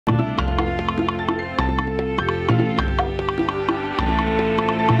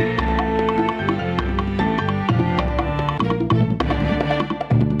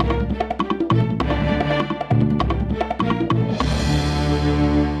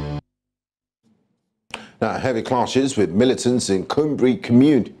Now, heavy clashes with militants in Kumbri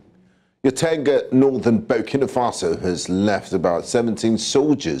commune. Int'l, northern Burkina Faso, has left about 17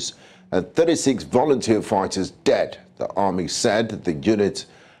 soldiers and 36 volunteer fighters dead. The army said that the unit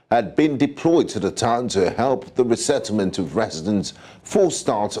had been deployed to the town to help the resettlement of residents forced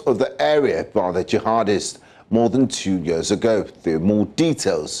out of the area by the jihadists more than 2 years ago. There are more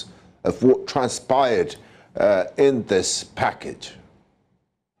details of what transpired in this package.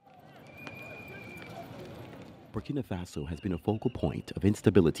 Burkina Faso has been a focal point of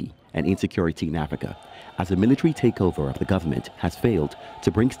instability and insecurity in Africa, as the military takeover of the government has failed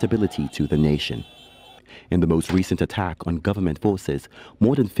to bring stability to the nation. In the most recent attack on government forces,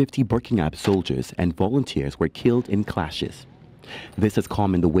 more than 50 Burkina soldiers and volunteers were killed in clashes. This has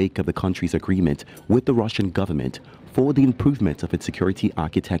come in the wake of the country's agreement with the Russian government for the improvement of its security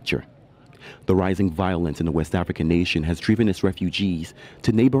architecture. The rising violence in the West African nation has driven its refugees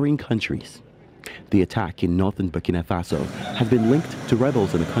to neighboring countries. The attack in northern Burkina Faso has been linked to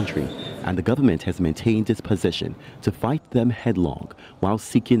rebels in the country, and the government has maintained its position to fight them headlong while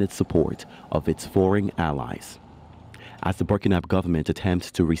seeking its support of its foreign allies. As the Burkina government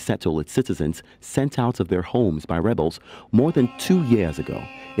attempts to resettle its citizens sent out of their homes by rebels more than 2 years ago,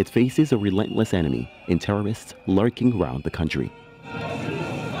 it faces a relentless enemy in terrorists lurking around the country.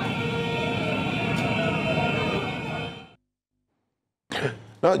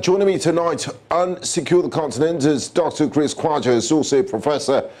 Now, joining me tonight on Secure the Continent is Dr. Chris Kwaja, Associate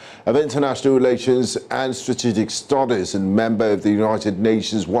Professor of International Relations and Strategic Studies and member of the United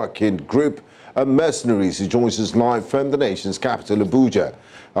Nations Working Group on Mercenaries. He joins us live from the nation's capital, Abuja.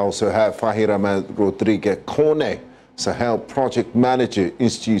 I also have Fahiraman Rodrigue, Kone, Sahel Project Manager,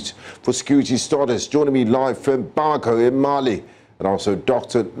 Institute for Security Studies, joining me live from Bamako in Mali, and also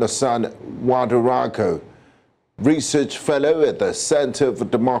Dr. Lassane Ouedraogo, Research Fellow at the Center for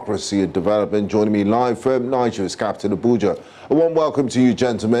Democracy and Development, joining me live from Nigeria's capital, Abuja. A warm welcome to you,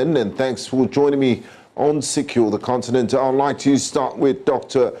 gentlemen, and thanks for joining me on Secure the Continent. I'd like to start with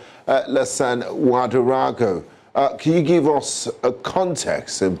Dr. Lassane Ouedraogo. Can you give us a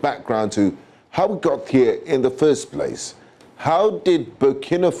context and background to how we got here in the first place? How did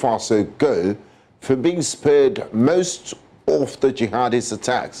Burkina Faso go from being spared most of the jihadist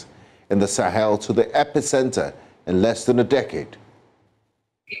attacks in the Sahel to the epicenter in less than a decade?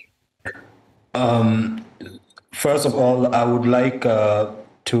 First of all, I would like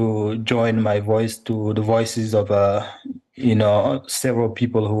to join my voice to the voices of several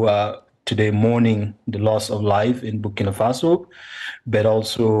people who are today mourning the loss of life in Burkina Faso, but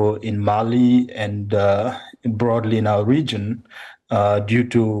also in Mali and broadly in our region due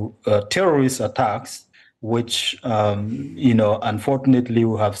to terrorist attacks, which unfortunately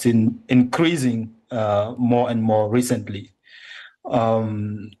we have seen increasing more and more recently.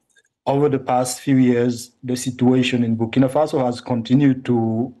 Over the past few years, the situation in Burkina Faso has continued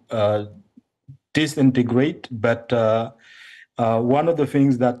to disintegrate, but one of the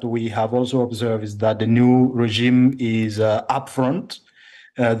things that we have also observed is that the new regime is upfront.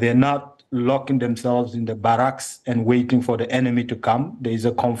 They're not locking themselves in the barracks and waiting for the enemy to come. There is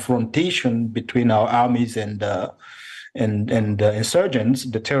a confrontation between our armies and the insurgents,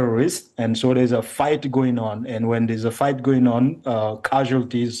 the terrorists, and so there's a fight going on. And when there's a fight going on,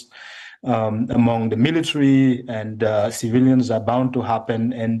 casualties among the military and civilians are bound to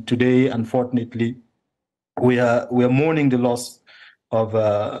happen. And today, unfortunately, we are mourning the loss of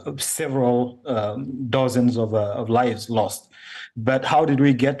several dozens of lives lost. But how did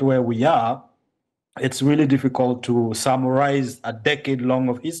we get where we are? It's really difficult to summarize a decade long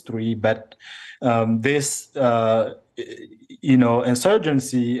of history, but this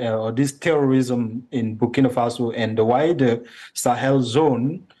insurgency or this terrorism in Burkina Faso and the wider Sahel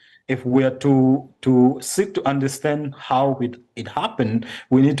zone, if we are to seek to understand how it happened,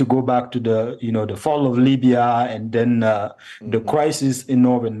 we need to go back to the fall of Libya and then the crisis in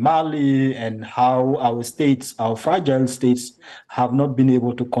northern Mali and how our states, our fragile states, have not been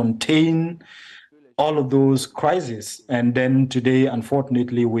able to contain all of those crises. And then today,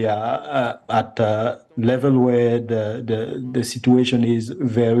 unfortunately, we are at a level where the situation is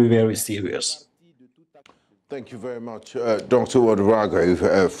very, very serious. Thank you very much, Dr.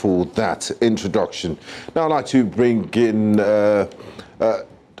 Ouedraogo, for that introduction. Now I'd like to bring in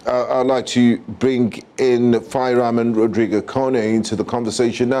Fahiraman Rodrigue Kone into the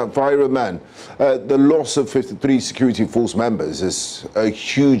conversation. Now, Fahiraman, the loss of 53 security force members is a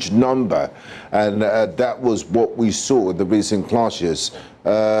huge number, and that was what we saw in the recent clashes.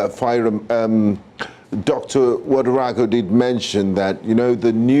 Dr. Ouedraogo did mention that,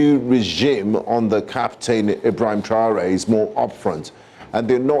 the new regime on the Captain Ibrahim Traore is more upfront. and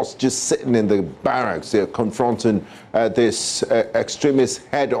they're not just sitting in the barracks, they're confronting this extremist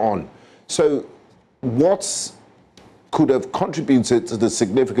head on. So what could have contributed to the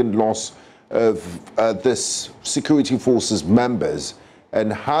significant loss of this security forces members,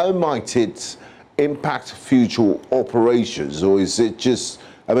 and how might it impact future operations? Or is it just,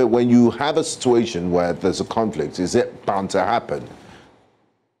 I mean, when you have a situation where there's a conflict, is it bound to happen?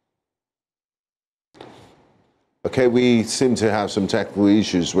 Okay, we seem to have some technical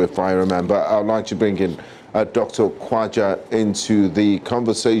issues with Fahiraman, but I'd like to bring in Dr. Kwaja into the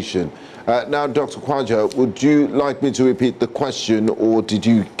conversation. Now, Dr. Kwaja, would you like me to repeat the question, or did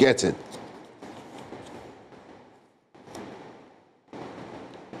you get it?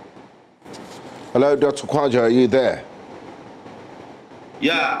 Hello, Dr. Kwaja, are you there?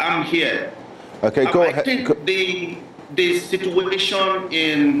 Yeah, I'm here. Okay, go ahead. I think the situation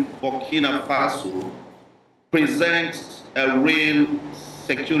in Burkina Faso presents a real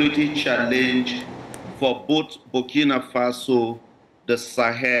security challenge for both Burkina Faso, the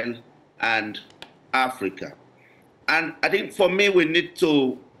Sahel, and Africa. And I think for me, we need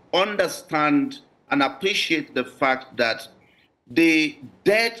to understand and appreciate the fact that the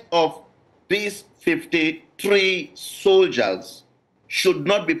death of these 53 soldiers should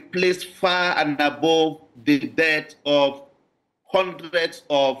not be placed far and above the death of hundreds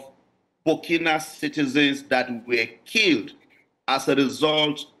of Burkina citizens that were killed as a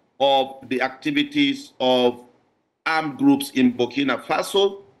result of the activities of armed groups in Burkina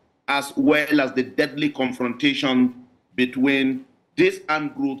Faso, as well as the deadly confrontation between these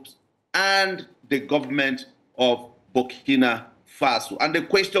armed groups and the government of Burkina Faso. And the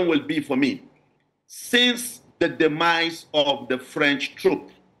question will be for me, since the demise of the French troop,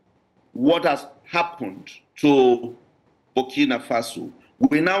 what has happened to Burkina Faso?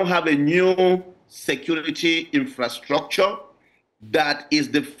 We now have a new security infrastructure that is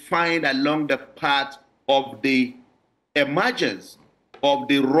defined along the path of the emergence of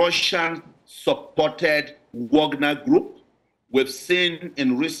the Russian-supported Wagner group. We've seen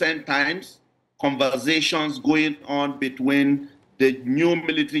in recent times conversations going on between the new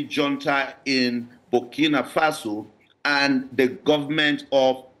military junta in Burkina Faso and the government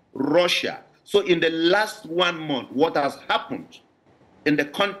of Russia. So in the last 1 month, what has happened in the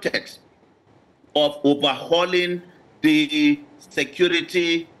context of overhauling the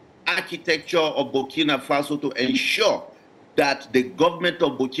security architecture of Burkina Faso to ensure that the government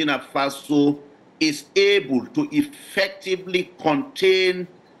of Burkina Faso is able to effectively contain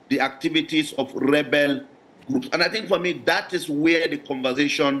the activities of rebel groups. And I think for me, that is where the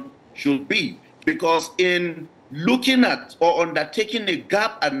conversation should be, because in looking at or undertaking a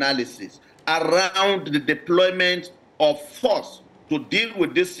gap analysis around the deployment of force to deal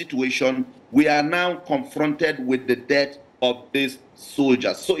with this situation, we are now confronted with the death of these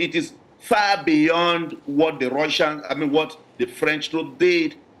soldiers. So it is far beyond what the Russians, what the French troop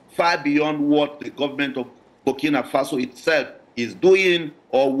did, far beyond what the government of Burkina Faso itself is doing,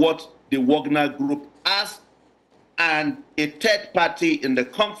 or what the Wagner group asked, and a third party in the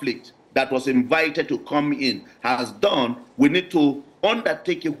conflict that was invited to come in has done. We need to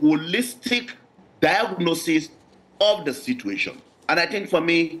undertake a holistic diagnosis of the situation. And I think for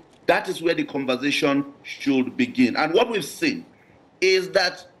me, that is where the conversation should begin. And what we've seen is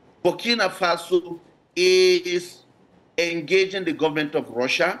that Burkina Faso is engaging the government of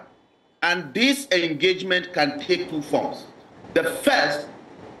Russia, and this engagement can take two forms. The first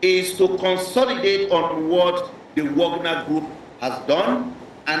is to consolidate on what the Wagner group has done,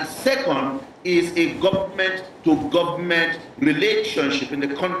 and second is a government-to-government relationship in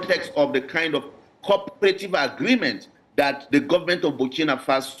the context of the kind of cooperative agreement that the government of Burkina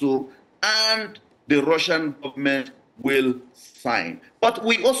Faso and the Russian government will sign. But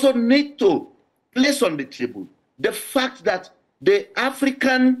we also need to place on the table the fact that the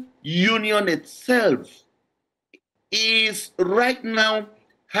African Union itself is right now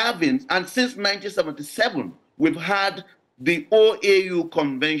having, and since 1977, we've had the OAU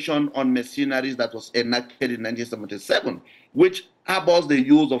Convention on Mercenaries that was enacted in 1977, which harbors the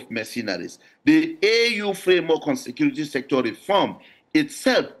use of mercenaries. The AU Framework on Security Sector Reform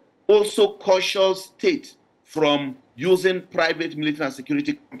itself also cautions states from using private military and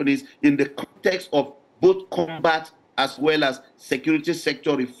security companies in the context of both combat as well as security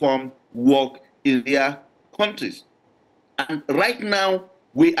sector reform work in their countries. And right now,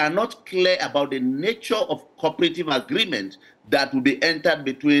 we are not clear about the nature of cooperative agreement that will be entered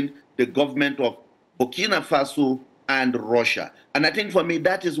between the government of Burkina Faso and Russia. And I think for me,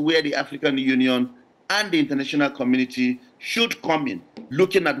 that is where the African Union and the international community should come in,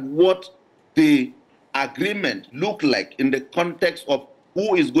 looking at what the agreement look like in the context of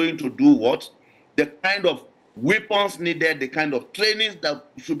who is going to do what, the kind of weapons needed, the kind of trainings that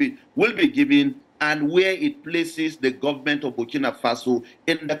will be given, and where it places the government of Burkina Faso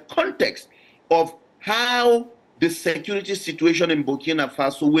in the context of how the security situation in Burkina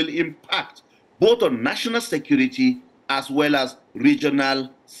Faso will impact both on national security as well as regional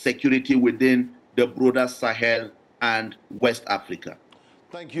security within the broader Sahel and West Africa.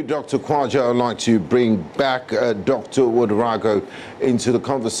 Thank you, Dr. Kwaja. I'd like to bring back Dr. Ouedraogo into the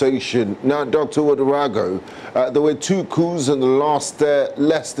conversation. Now, Dr. Ouedraogo, there were 2 coups in the last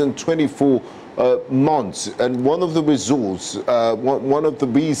less than 24 months, and one of the results, one of the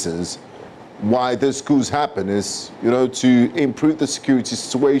reasons why these coups happen is, to improve the security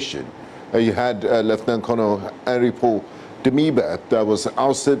situation. You had Lieutenant Colonel Henry Paul Demiba that was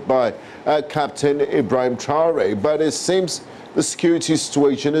ousted by Captain Ibrahim Traore, but it seems the security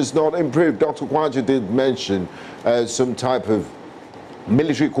situation is not improved. Dr. Kwaja did mention some type of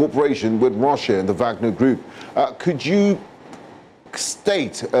military cooperation with Russia and the Wagner Group. Could you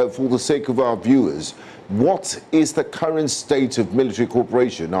state, for the sake of our viewers, what is the current state of military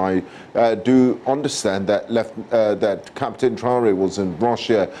cooperation? I do understand that that Captain Traore was in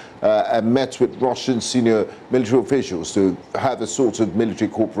Russia and met with Russian senior military officials to have a sort of military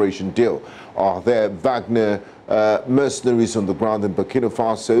cooperation deal. Are there Wagner mercenaries on the ground in Burkina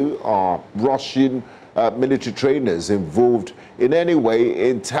Faso? Are Russian military trainers involved in any way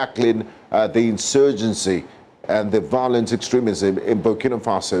in tackling the insurgency and the violent extremism in Burkina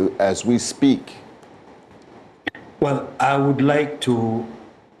Faso as we speak? Well, I would like to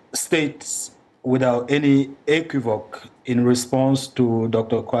state without any equivoque in response to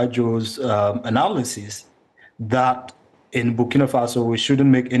Dr. Kwajo's analysis that in Burkina Faso, we shouldn't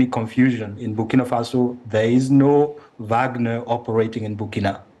make any confusion. In Burkina Faso, there is no Wagner operating in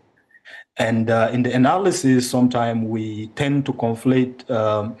Burkina. And in the analysis, sometimes we tend to conflate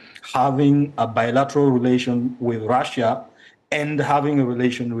having a bilateral relation with Russia and having a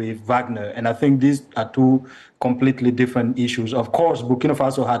relation with Wagner. And I think these are 2 completely different issues. Of course, Burkina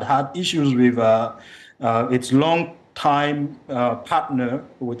Faso had issues with its long-time partner,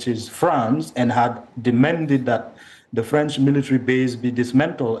 which is France, and had demanded that the French military base be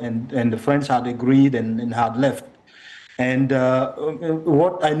dismantled, and the French had agreed and had left. And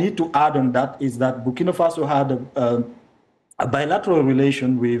what I need to add on that is that Burkina Faso had a bilateral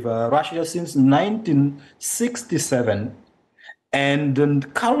relation with Russia since 1967. And the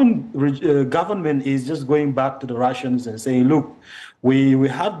current government is just going back to the Russians and saying, look, we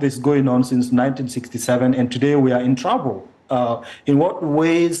had this going on since 1967, and today we are in trouble. In what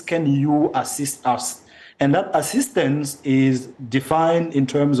ways can you assist us? And that assistance is defined in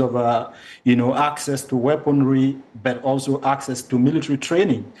terms of, access to weaponry, but also access to military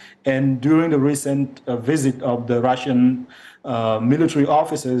training. And during the recent visit of the Russian military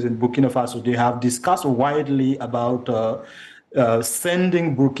officers in Burkina Faso, they have discussed widely about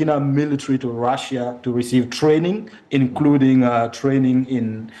sending Burkina military to Russia to receive training, including training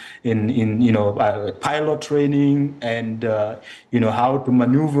in pilot training and how to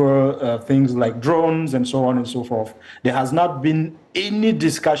maneuver things like drones and so on and so forth. There has not been any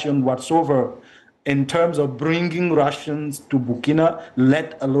discussion whatsoever in terms of bringing Russians to Burkina,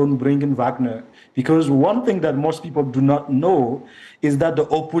 let alone bringing Wagner. Because one thing that most people do not know is that the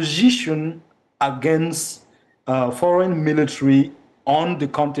opposition against foreign military on the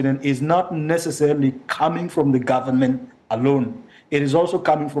continent is not necessarily coming from the government alone. It is also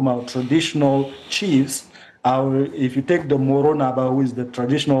coming from our traditional chiefs. If you take the Moro Naba, who is the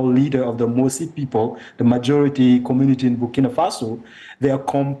traditional leader of the Mosi people, the majority community in Burkina Faso, they are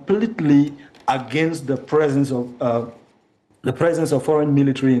completely against the presence of foreign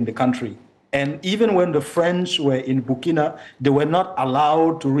military in the country. And even when the French were in Burkina, they were not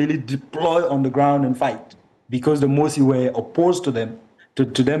allowed to really deploy on the ground and fight, because the Mosi were opposed to them, to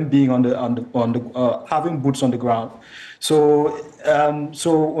them being having boots on the ground. So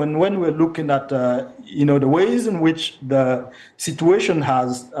when we're looking at the ways in which the situation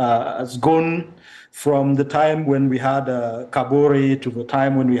has gone from the time when we had Kabore to the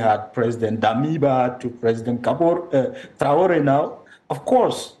time when we had President Damiba to President Traore now, of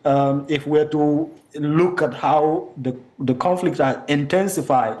course, if we're to look at how the conflicts are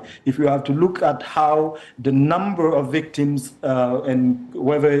intensified, if you have to look at how the number of victims, and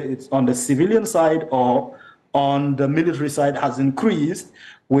whether it's on the civilian side or on the military side has increased,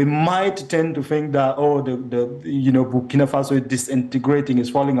 we might tend to think that, Burkina Faso is disintegrating, is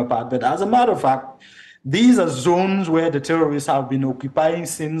falling apart. But as a matter of fact, these are zones where the terrorists have been occupying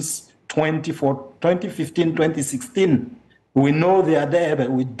since 2015, 2016. We know they are there,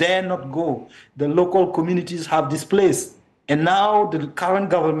 but we dare not go. The local communities have displaced. And now the current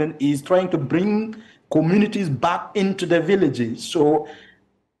government is trying to bring communities back into the villages. So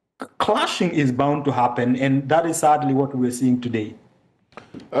clashing is bound to happen, and that is sadly what we're seeing today.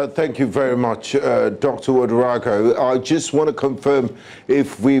 Thank you very much, Dr. Ouedraogo. I just want to confirm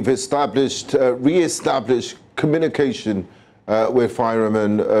if we've re-established communication with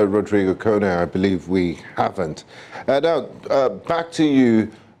Fahiraman Rodrigue Kone. I believe we haven't. Now, back to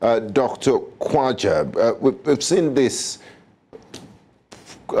you, Dr. Kwaja. We've seen this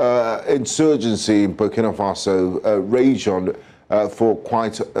insurgency in Burkina Faso rage on for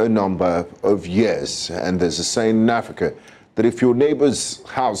quite a number of years. And there's a saying in Africa that if your neighbor's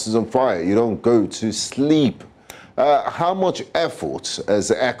house is on fire, you don't go to sleep. How much effort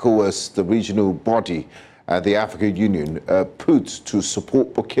has ECOWAS, the regional body, the African Union, put to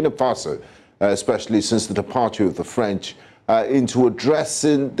support Burkina Faso, especially since the departure of the French, into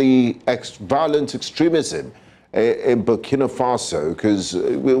addressing the violent extremism in Burkina Faso? Because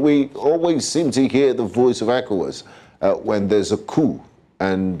we always seem to hear the voice of ECOWAS when there's a coup,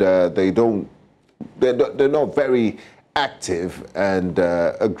 and they're not very active and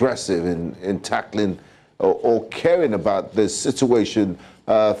aggressive in tackling or caring about the situation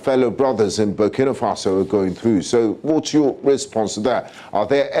fellow brothers in Burkina Faso are going through. So what's your response to that? Are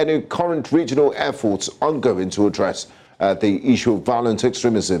there any current regional efforts ongoing to address the issue of violent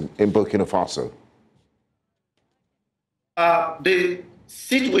extremism in Burkina Faso? The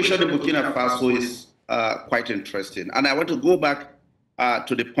situation in Burkina Faso is quite interesting. And I want to go back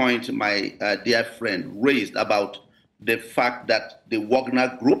to the point my dear friend raised about the fact that the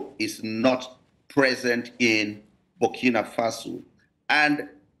Wagner Group is not present in Burkina Faso. And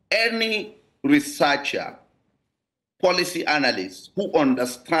any researcher, policy analyst who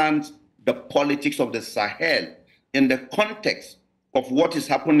understands the politics of the Sahel in the context of what is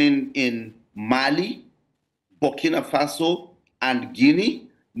happening in Mali, Burkina Faso, and Guinea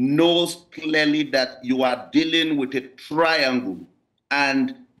knows clearly that you are dealing with a triangle,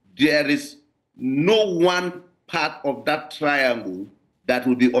 and there is no one part of that triangle that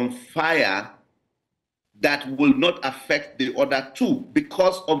will be on fire that will not affect the other two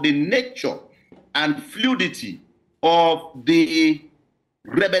because of the nature and fluidity of the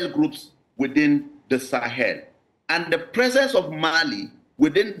rebel groups within the Sahel. And the presence of Mali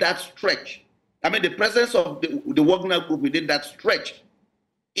within that stretch, the presence of the Wagner Group within that stretch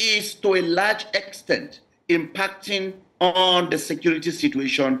is to a large extent impacting on the security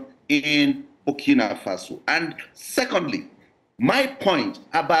situation in Burkina Faso. And secondly, my point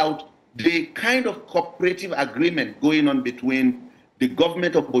about the kind of cooperative agreement going on between the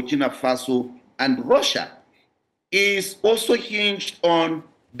government of Burkina Faso and Russia is also hinged on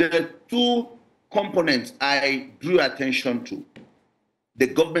the two components I drew attention to: the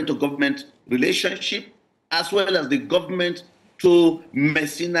government-to-government relationship, as well as the government to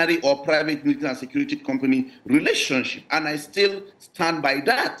mercenary or private military and security company relationship. And I still stand by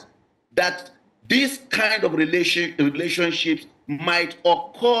that this kind of relationships might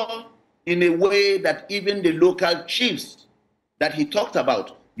occur in a way that even the local chiefs that he talked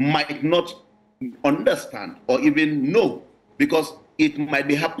about might not understand or even know, because it might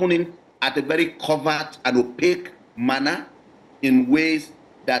be happening at a very covert and opaque manner in ways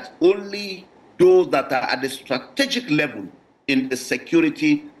that only those that are at the strategic level in the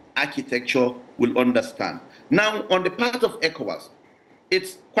security architecture will understand. Now, on the part of ECOWAS,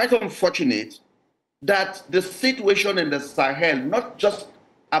 it's quite unfortunate that the situation in the Sahel, not just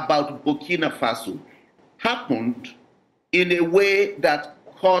about Burkina Faso, happened in a way that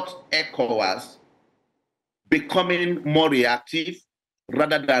caught ECOWAS becoming more reactive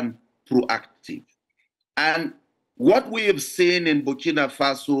rather than proactive. And what we have seen in Burkina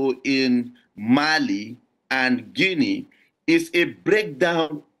Faso, in Mali, and Guinea is a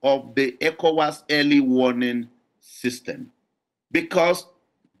breakdown of the ECOWAS early warning system. Because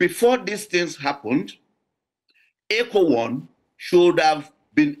before these things happened, ECOWAS should have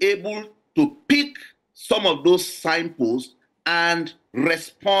been able to pick some of those signposts and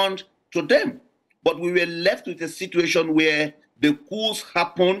respond to them. But we were left with a situation where the coups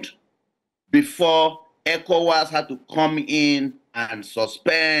happened before ECOWAS had to come in and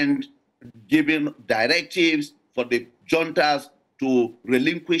suspend, giving directives for the juntas to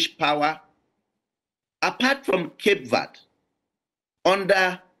relinquish power. Apart from Cape Verde,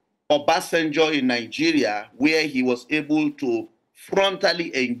 under Obasanjo in Nigeria, where he was able to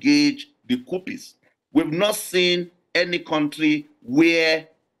frontally engage the coupists, we've not seen any country where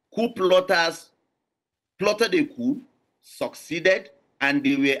coup plotters plotted a coup, succeeded, and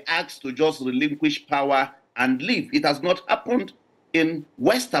they were asked to just relinquish power and leave. It has not happened in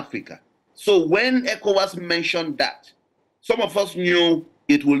West Africa. So when ECOWAS mentioned that, Some of us knew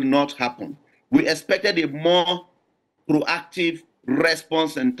it will not happen. We expected a more proactive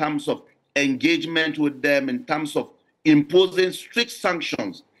response in terms of engagement with them, in terms of imposing strict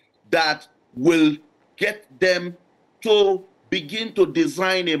sanctions that will get them to begin to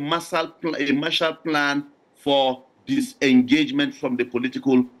design a Marshall Plan for disengagement from the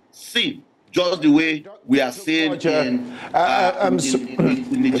political scene, just the way we are seeing in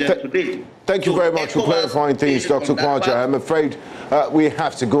Niger today. Thank you very much for clarifying things, Dr. Kwaja. I'm afraid we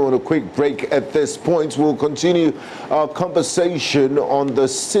have to go on a quick break at this point. We'll continue our conversation on the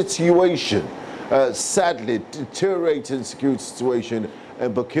situation, sadly deteriorating security situation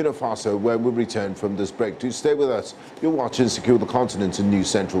in Burkina Faso when we return from this break. Do stay with us. You're watching Secure the Continent on News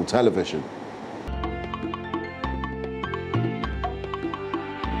Central Television.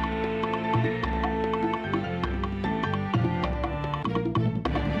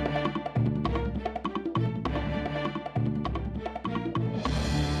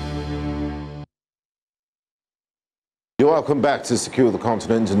 Welcome back to Secure the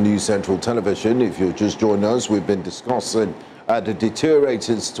Continent and News Central Television. If you're just joining us, we've been discussing the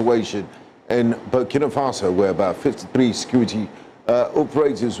deteriorating situation in Burkina Faso, where about 53 security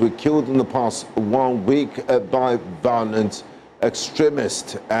operatives were killed in the past 1 week by violent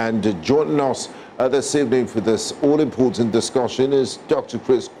extremists. And joining us this evening for this all-important discussion is Dr.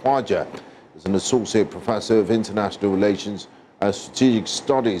 Chris Kwaja, who's an associate professor of international relations and strategic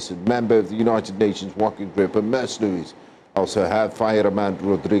studies and member of the United Nations Working Group on Mercenaries. Also have Fahiraman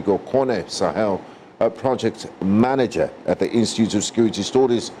Rodrigue Kone, Sahel project manager at the Institute of Security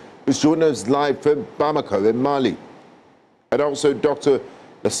Studies, who's joining us live from Bamako in Mali. And also Dr.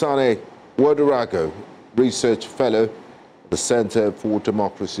 Lassane Ouedraogo, research fellow at the Center for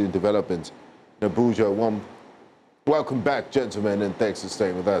Democracy and Development in Abuja. Welcome back, gentlemen, and thanks for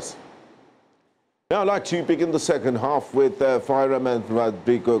staying with us. Now I'd like to begin the second half with Fahiraman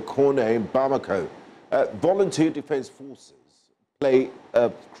Rodrigue Kone in Bamako. Volunteer defense forces play a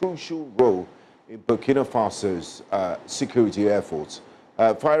crucial role in Burkina Faso's security efforts.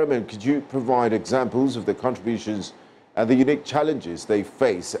 Fahiraman, could you provide examples of the contributions and the unique challenges they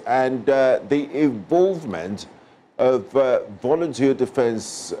face and the involvement of volunteer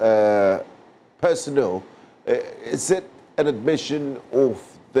defense personnel? Is it an admission of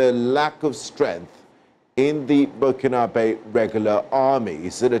the lack of strength in the Burkinabe regular army?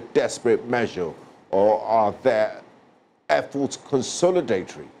 Is it a desperate measure, or are their efforts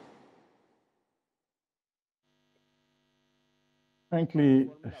consolidatory? Frankly,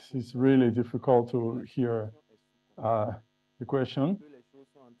 it's really difficult to hear the question.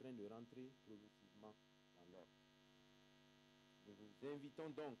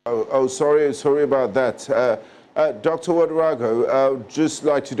 Sorry about that. Dr. Ouedraogo, I would just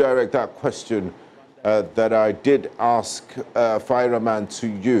like to direct that question that I did ask Fahiraman to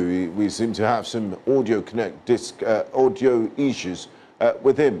you. We seem to have some audio audio issues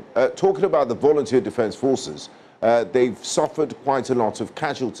with him. Talking about the volunteer defense forces, they've suffered quite a lot of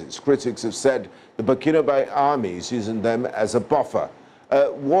casualties. Critics have said the Burkinabe army is using them as a buffer.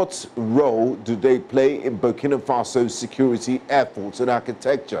 What role do they play in Burkina Faso's security efforts and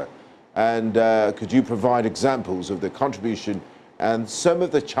architecture? And could you provide examples of the contribution and some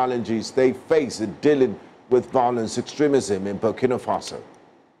of the challenges they face in dealing with violence extremism in Burkina Faso?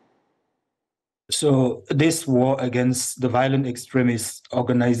 So this war against the violent extremist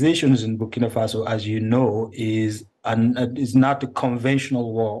organizations in Burkina Faso, as you know, is not a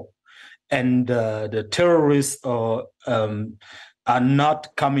conventional war. And the terrorists are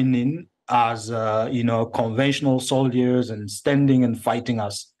not coming in as, conventional soldiers and standing and fighting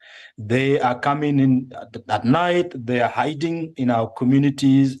us. They are coming in at night. They are hiding in our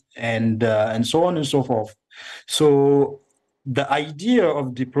communities and so on and so forth. So the idea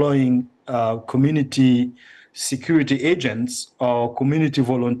of deploying community security agents or community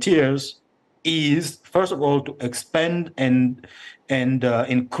volunteers is, first of all, to expand and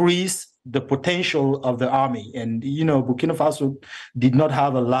increase the potential of the army. And, Burkina Faso did not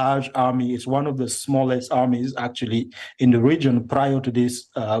have a large army. It's one of the smallest armies, actually, in the region prior to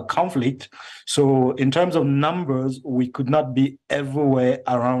this conflict. So in terms of numbers, we could not be everywhere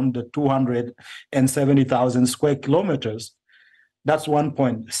around the 270,000 square kilometers. That's one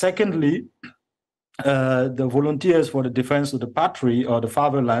point. Secondly, the volunteers for the defense of the patrie or the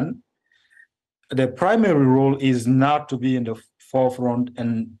fatherland, their primary role is not to be in the forefront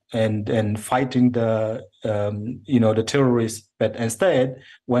and fighting the terrorists, but instead,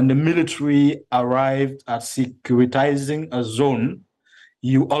 when the military arrived at securitizing a zone,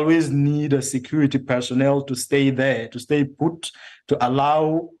 you always need a security personnel to stay there, to stay put, to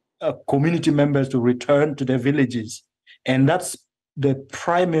allow community members to return to their villages. And that's the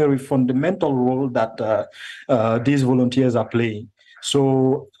primary fundamental role that these volunteers are playing.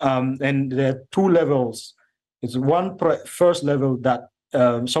 So, and there are two levels. It's one first level that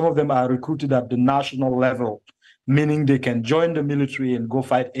some of them are recruited at the national level, meaning they can join the military and go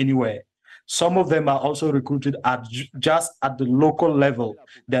fight anywhere. Some of them are also recruited at just at the local level.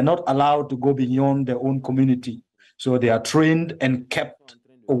 They're not allowed to go beyond their own community. So they are trained and kept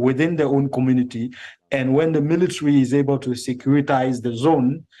within their own community. And when the military is able to securitize the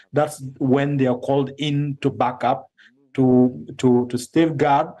zone, that's when they are called in to back up, to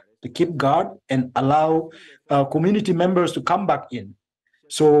safeguard, to keep guard, and allow community members to come back in.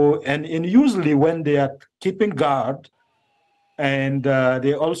 So, and usually when they are keeping guard, and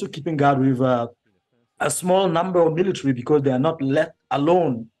they're also keeping guard with a small number of military because they are not left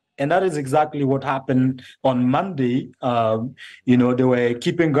alone. And that is exactly what happened on Monday. You know, they were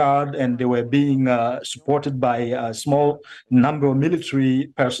keeping guard and they were being supported by a small number of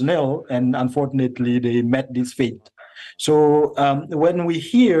military personnel. And unfortunately, they met this fate. So when we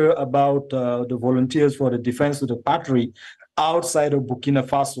hear about the volunteers for the defense of the country outside of Burkina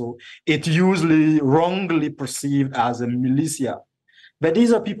Faso, it's usually wrongly perceived as a militia. But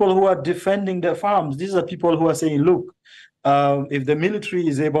these are people who are defending their farms. These are people who are saying, look, if the military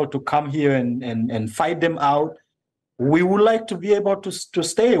is able to come here and fight them out, we would like to be able to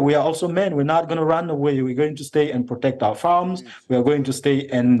stay. We are also men. We're not going to run away. We're going to stay and protect our farms. We are going to stay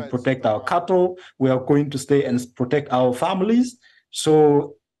and protect our cattle. We are going to stay and protect our families.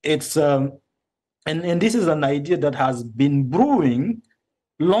 So it's, and this is an idea that has been brewing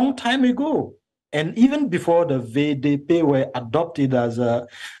long time ago. And even before the VDP were adopted as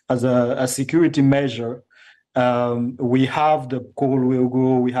a security measure, we have the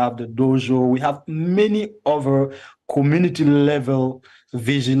Ouedraogo, we have the Dojo, we have many other community level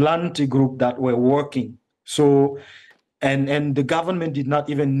vigilante group that were working. So, and the government did not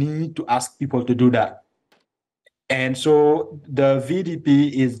even need to ask people to do that. And so the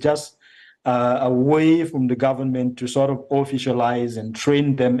VDP is just a way from the government to sort of officialize and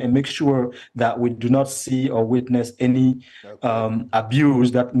train them and make sure that we do not see or witness any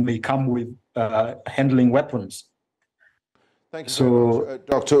abuse that may come with handling weapons. Thank you so much,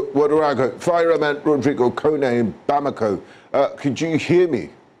 Dr. Ouedraogo. Fahiraman, Rodrigue, Kone in Bamako. Could you hear me?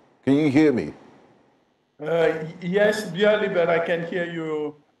 Can you hear me? Yes, barely, but I can hear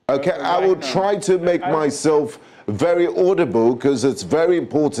you. Okay, I will try to make myself very audible because it's very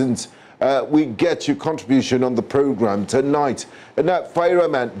important we get your contribution on the program tonight. And now,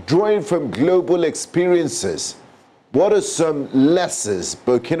 Fahiraman, drawing from global experiences, what are some lessons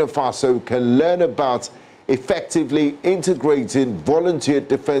Burkina Faso can learn about effectively integrating volunteer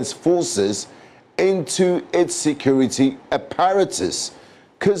defense forces into its security apparatus?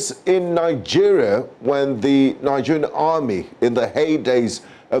 Because in Nigeria, when the Nigerian army, in the heydays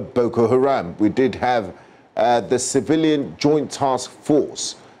of Boko Haram, we did have the civilian joint task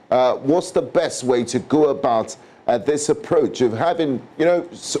force. What's the best way to go about this approach of having, you know,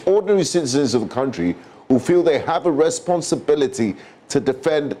 ordinary citizens of the country who feel they have a responsibility to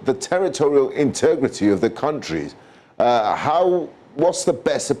defend the territorial integrity of the country? What's the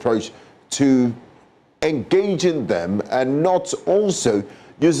best approach to engaging them and not also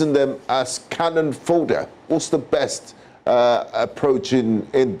using them as cannon fodder? What's the best approach in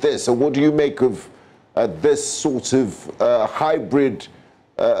this? And what do you make of this sort of hybrid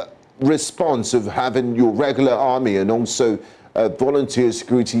response of having your regular army and also volunteer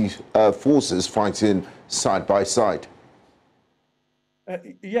security forces fighting side by side?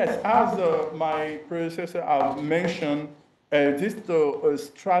 Yes, as my predecessor mentioned, this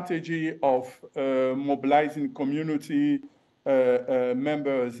strategy of mobilizing community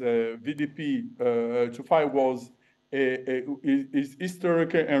members, VDP, to fight wars is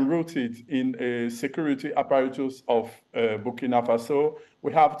historically and rooted in security apparatus of Burkina Faso.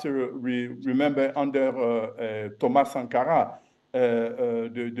 We have to remember under Thomas Sankara,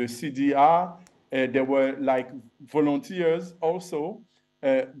 the CDR, there were like volunteers also,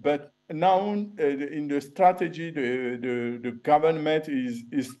 but now in the strategy, the government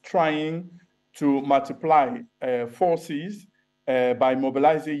is trying to multiply forces by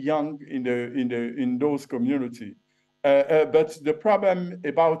mobilizing young in those communities. But the problem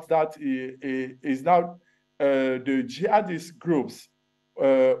about that is now the jihadist groups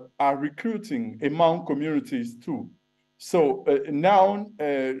are recruiting among communities too. So now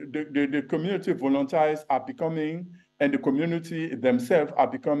the community volunteers are becoming, and the community themselves are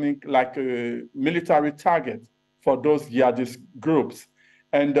becoming like a military target for those jihadist groups.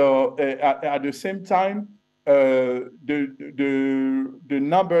 And at the same time, the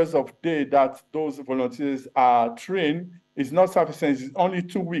numbers of days that those volunteers are trained is not sufficient. It's only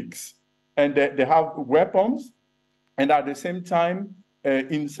 2 weeks, and they have weapons, and at the same time,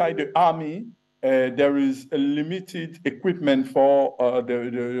 inside the army, there is a limited equipment for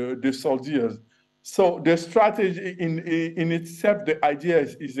the soldiers. So the strategy in itself, the idea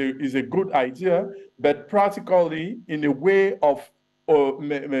is a good idea, but practically in a way of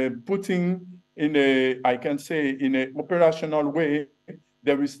putting in a, I can say, in an operational way,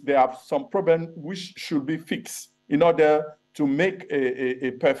 there are some problems which should be fixed in order to make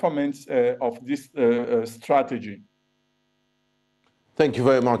a performance of this strategy. Thank you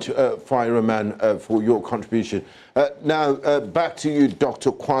very much, Fahiraman, for your contribution. Now, back to you,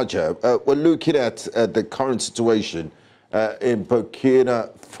 Dr. Kwaja. We're looking at the current situation in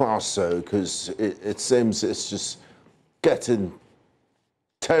Burkina Faso, because it seems it's just getting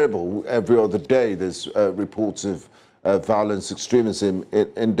terrible every other day. There's reports of violence, extremism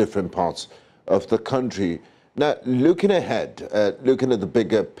in different parts of the country. Now, looking ahead, looking at the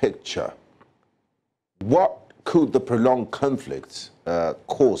bigger picture, what could the prolonged conflict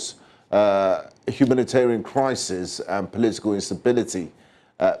cause humanitarian crisis and political instability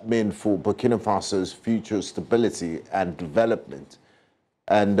mean for Burkina Faso's future stability and development?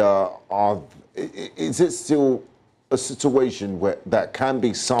 And is it still a situation that can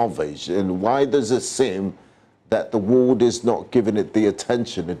be salvaged? And why does it seem that the world is not giving it the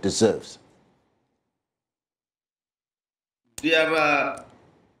attention it deserves? There are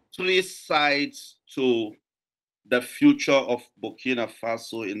 3 sides to the future of Burkina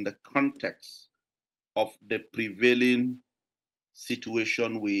Faso in the context of the prevailing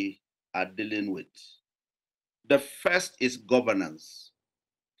situation we are dealing with. The first is governance.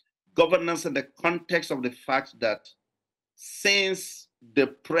 Governance in the context of the fact that since the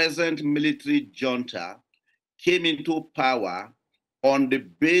present military junta came into power on the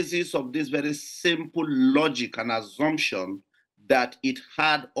basis of this very simple logic and assumption that it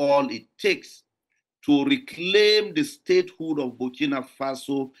had all it takes to reclaim the statehood of Burkina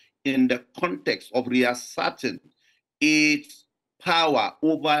Faso in the context of reasserting its power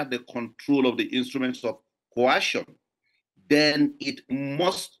over the control of the instruments of coercion, then it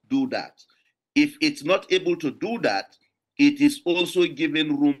must do that. If it's not able to do that, it is also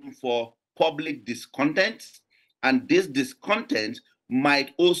giving room for public discontent, and this discontent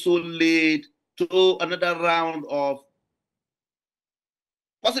might also lead to another round of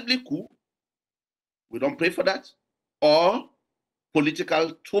possibly coup. We don't pray for that, or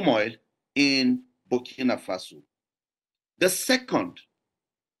political turmoil in Burkina Faso. The second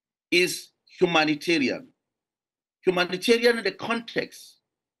is humanitarian. Humanitarian in the context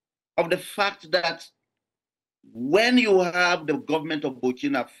of the fact that when you have the government of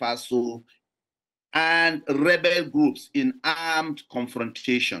Burkina Faso and rebel groups in armed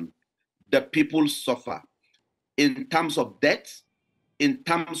confrontation, the people suffer in terms of death, in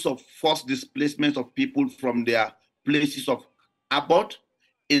terms of forced displacement of people from their places of abode,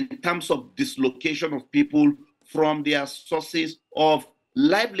 in terms of dislocation of people from their sources of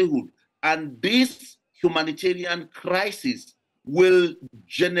livelihood. And this humanitarian crisis will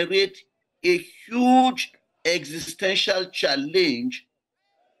generate a huge existential challenge,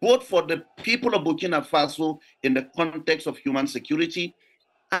 both for the people of Burkina Faso in the context of human security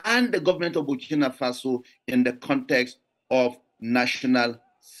and the government of Burkina Faso in the context of national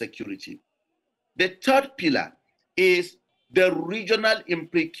security. The third pillar is the regional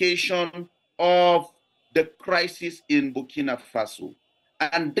implication of the crisis in Burkina Faso.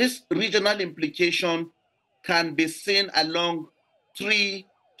 And this regional implication can be seen along 3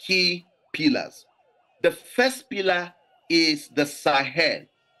 key pillars. The first pillar is the Sahel,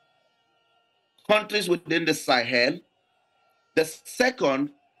 countries within the Sahel. The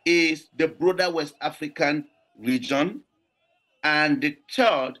second is the broader West African region. And the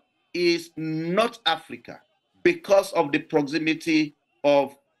third is North Africa, because of the proximity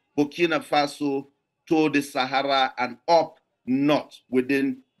of Burkina Faso to the Sahara and up north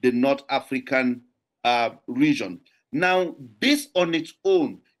within the North African region. Now, this on its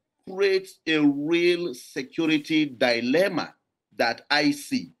own creates a real security dilemma that I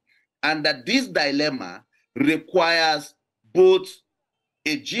see, and that this dilemma requires both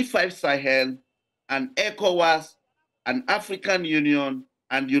a G5 Sahel, an ECOWAS, an African Union,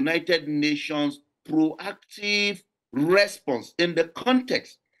 and United Nations proactive response in the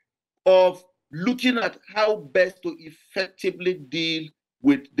context of looking at how best to effectively deal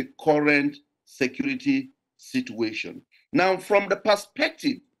with the current security situation. Now, from the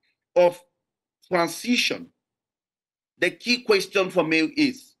perspective of transition, the key question for me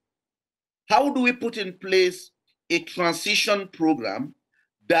is, How do we put in place a transition program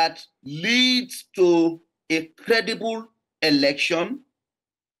that leads to a credible election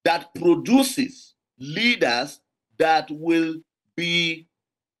that produces leaders that will be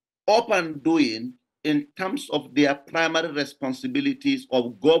up and doing in terms of their primary responsibilities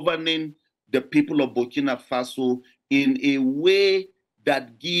of governing the people of Burkina Faso in a way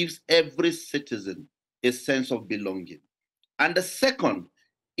that gives every citizen a sense of belonging. And the second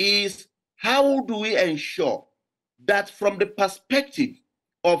is, how do we ensure that from the perspective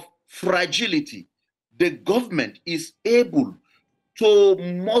of fragility, the government is able to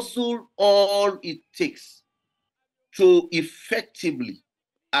muscle all it takes to effectively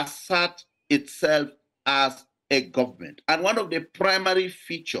assert itself as a government? And one of the primary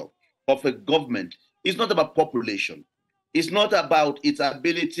features of a government is not about population. It's not about its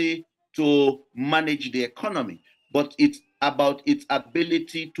ability to manage the economy, but it's about its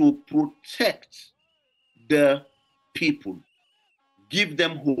ability to protect the people, give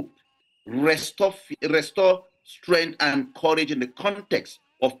them hope, restore strength and courage in the context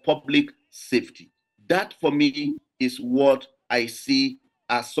of public safety. That, for me, is what I see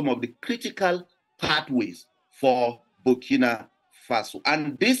as some of the critical pathways for Burkina Faso.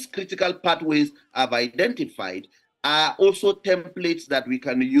 And these critical pathways I've identified are also templates that we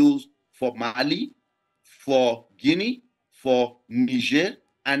can use for Mali, for Guinea, for Niger,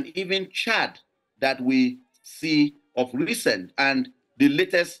 and even Chad that we see of recent. And the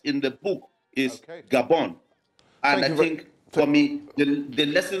latest in the book is Gabon. And I think, for me, the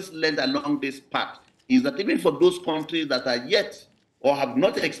lessons learned along this path is that even for those countries that are yet or have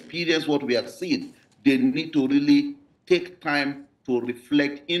not experienced what we are seeing, they need to really take time to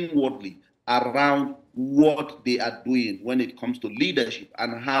reflect inwardly around what they are doing when it comes to leadership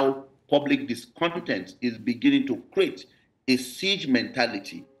and how public discontent is beginning to create a siege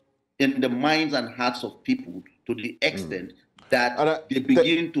mentality in the minds and hearts of people to the extent that they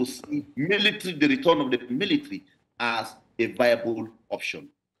begin to see the return of the military as a viable option.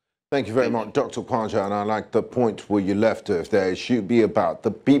 Thank you very much, Dr. Kwaja, and I like the point where you left off there. It should be about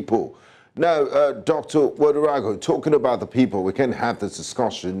the people. Now, Dr. Ouedraogo, talking about the people, we can't have this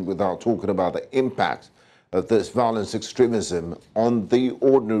discussion without talking about the impact of this violence extremism on the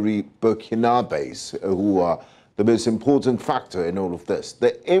ordinary Burkinabes, who are the most important factor in all of this.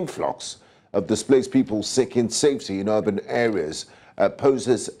 The influx of displaced people seeking safety in urban areas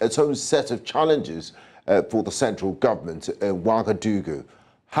poses its own set of challenges for the central government in Ouedraogo.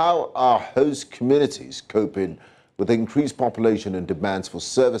 How are host communities coping with increased population and demands for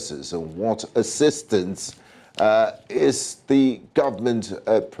services, and what assistance is the government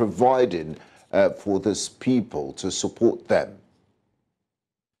providing for these people to support them?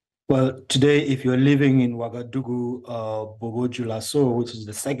 Well, today, if you're living in Ouedraogo, Bobo-Dioulasso, which is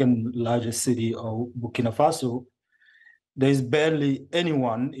the second largest city of Burkina Faso, there's barely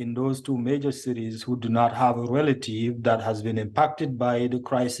anyone in those two major cities who do not have a relative that has been impacted by the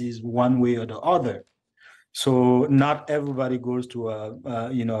crisis one way or the other. So not everybody goes to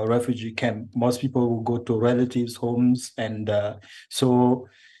a refugee camp. Most people will go to relatives' homes, and so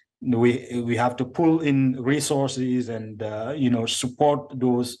we have to pull in resources and support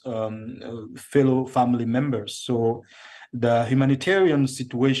those fellow family members. So the humanitarian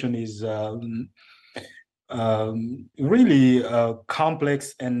situation is really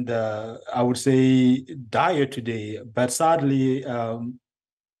complex and I would say dire today. But sadly,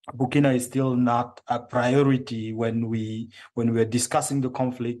 Burkina is still not a priority when we're discussing the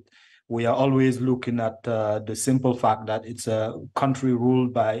conflict. We are always looking at the simple fact that it's a country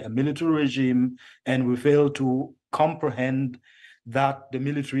ruled by a military regime, and we fail to comprehend that the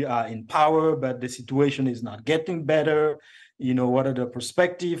military are in power, but the situation is not getting better. What are the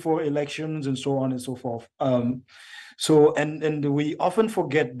perspectives for elections and so on and so forth. And we often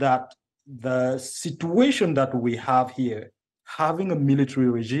forget that the situation that we have here, having a military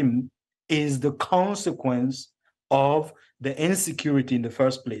regime, is the consequence of the insecurity in the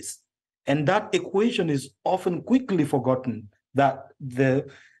first place. And that equation is often quickly forgotten, that the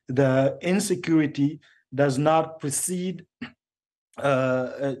insecurity does not precede,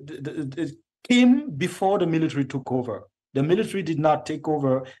 it came before the military took over. The military did not take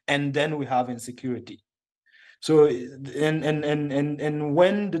over, and then we have insecurity. So, and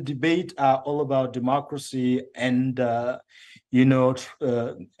when the debate are all about democracy and,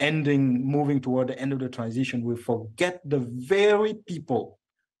 moving toward the end of the transition, we forget the very people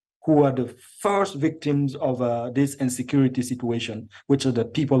who are the first victims of this insecurity situation, which are the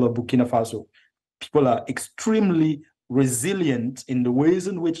people of Burkina Faso. People are extremely resilient in the ways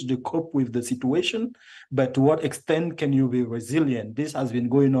in which they cope with the situation, but to what extent can you be resilient? This has been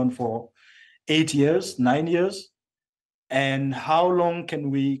going on for 8 years, 9 years? And how long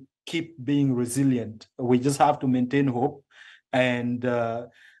can we keep being resilient? We just have to maintain hope and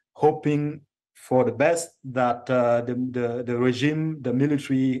hoping for the best that the regime, the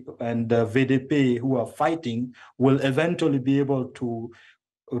military, and the VDP who are fighting will eventually be able to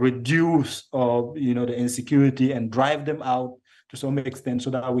reduce the insecurity and drive them out to some extent, so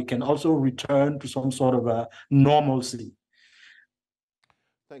that we can also return to some sort of a normalcy.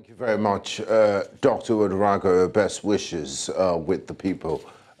 Thank you very much, Dr. Ouedraogo. Best wishes with the people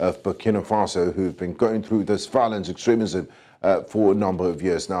of Burkina Faso who've been going through this violent extremism for a number of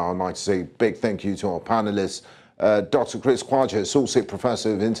years now. I'd like to say a big thank you to our panelists. Dr. Chris Kwaja, Associate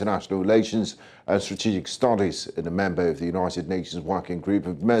Professor of International Relations and Strategic Studies and a member of the United Nations Working Group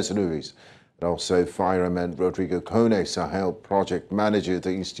of Mercenaries, and also Fahiraman Rodrigue Kone, Sahel Project Manager at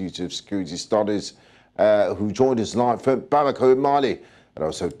the Institute of Security Studies, who joined us live from Bamako, Mali, and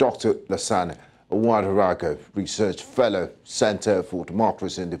also Dr. Lassane Ouedraogo, Research Fellow, Center for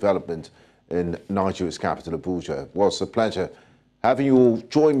Democracy and Development in Nigeria's capital, Abuja. It was a pleasure having you all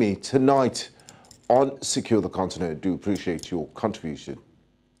join me tonight on Secure the Continent. I do appreciate your contribution.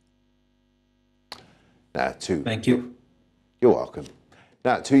 Thank you. You're welcome.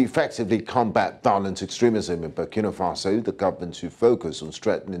 Now, to effectively combat violent extremism in Burkina Faso, the government should focus on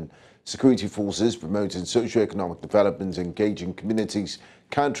strengthening security forces, promoting socio-economic development, engaging communities,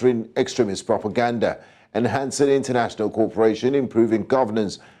 countering extremist propaganda, enhancing international cooperation, improving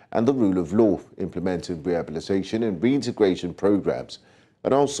governance and the rule of law, implementing rehabilitation and reintegration programs,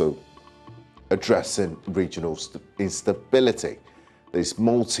 and also addressing regional instability. This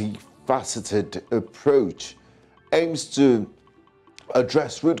multifaceted approach aims to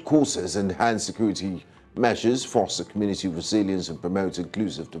address root causes, enhance security measures, foster community resilience, and promote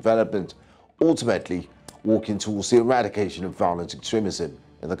inclusive development, ultimately working towards the eradication of violent extremism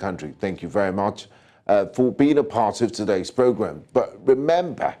in the country. Thank you very much for being a part of today's program. But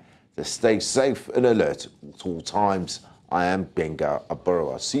remember to stay safe and alert at all times. I am Gbenga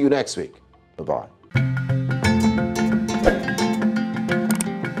Aborowa. See you next week. Bye-bye.